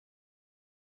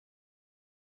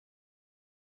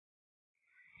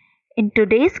In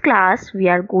today's class, we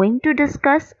are going to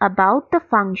discuss about the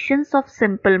functions of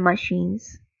simple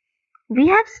machines. We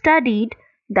have studied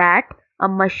that a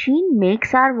machine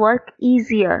makes our work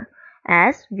easier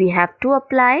as we have to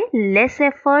apply less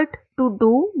effort to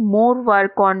do more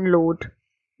work on load.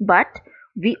 But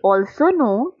we also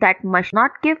know that machine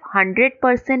not give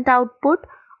 100% output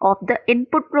of the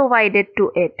input provided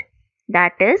to it.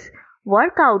 That is,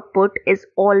 work output is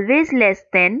always less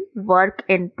than work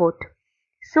input.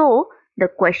 So, the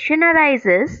question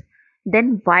arises,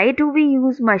 then why do we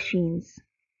use machines?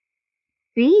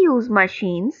 We use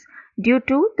machines due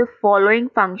to the following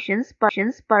functions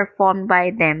performed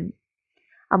by them.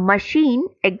 A machine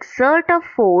exerts a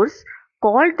force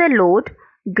called the load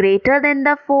greater than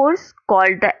the force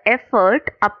called the effort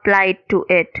applied to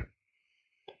it.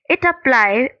 It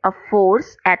applies a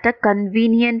force at a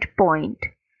convenient point.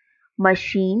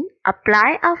 Machine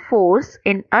apply a force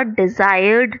in a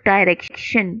desired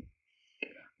direction.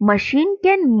 Machine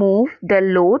can move the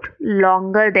load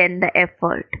longer than the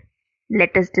effort.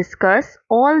 Let us discuss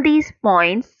all these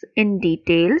points in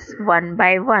details one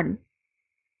by one.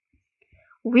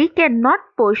 We cannot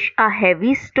push a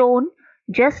heavy stone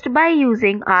just by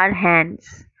using our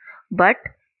hands. But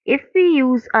if we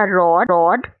use a rod,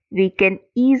 we can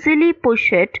easily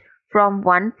push it from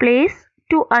one place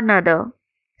to another.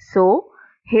 So,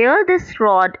 here this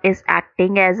rod is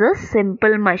acting as a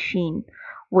simple machine,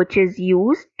 which is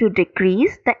used to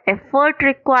decrease the effort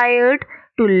required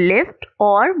to lift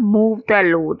or move the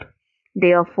load.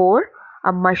 Therefore,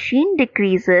 a machine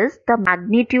decreases the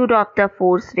magnitude of the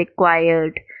force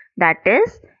required. That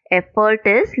is, effort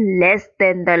is less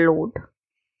than the load.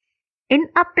 In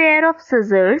a pair of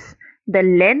scissors, the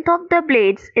length of the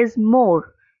blades is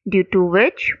more, due to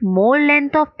which more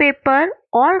length of paper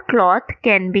or cloth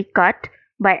can be cut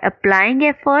by applying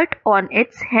effort on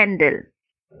its handle.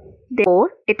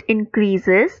 Therefore, it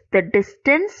increases the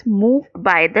distance moved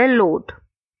by the load.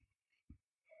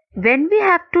 When we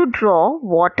have to draw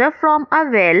water from a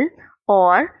well,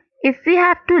 or if we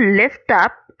have to lift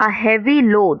up a heavy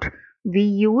load, we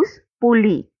use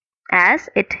pulley as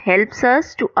it helps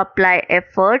us to apply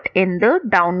effort in the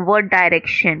downward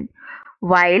direction.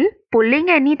 While pulling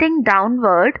anything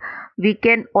downward, we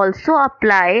can also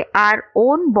apply our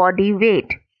own body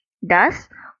weight. Thus,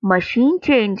 machine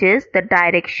changes the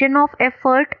direction of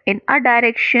effort in a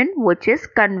direction which is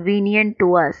convenient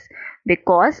to us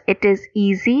because it is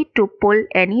easy to pull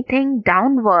anything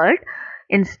downward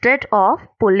instead of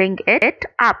pulling it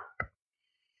up.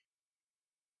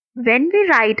 When we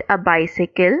ride a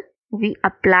bicycle, we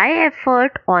apply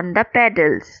effort on the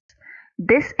pedals.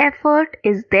 This effort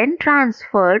is then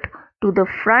transferred to the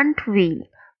front wheel,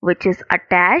 which is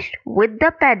attached with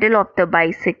the pedal of the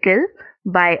bicycle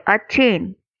by a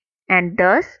chain, and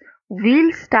thus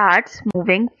wheel starts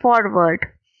moving forward.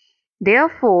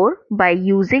 Therefore, by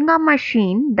using a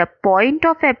machine, the point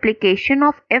of application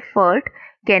of effort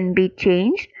can be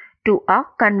changed to a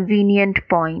convenient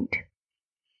point.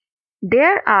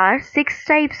 There are 6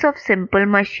 types of simple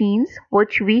machines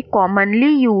which we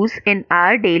commonly use in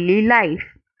our daily life.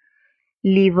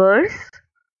 Levers,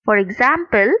 for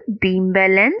example, beam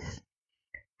balance.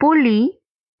 Pulley,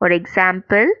 for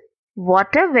example,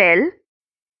 water well.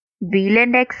 Wheel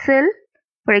and axle,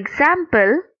 for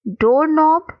example,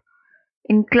 doorknob.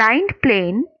 Inclined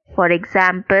plane, for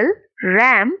example,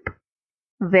 ramp.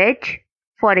 Wedge,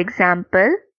 for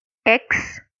example,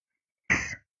 X.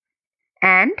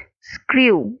 And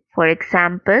screw, for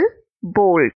example,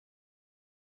 bolt.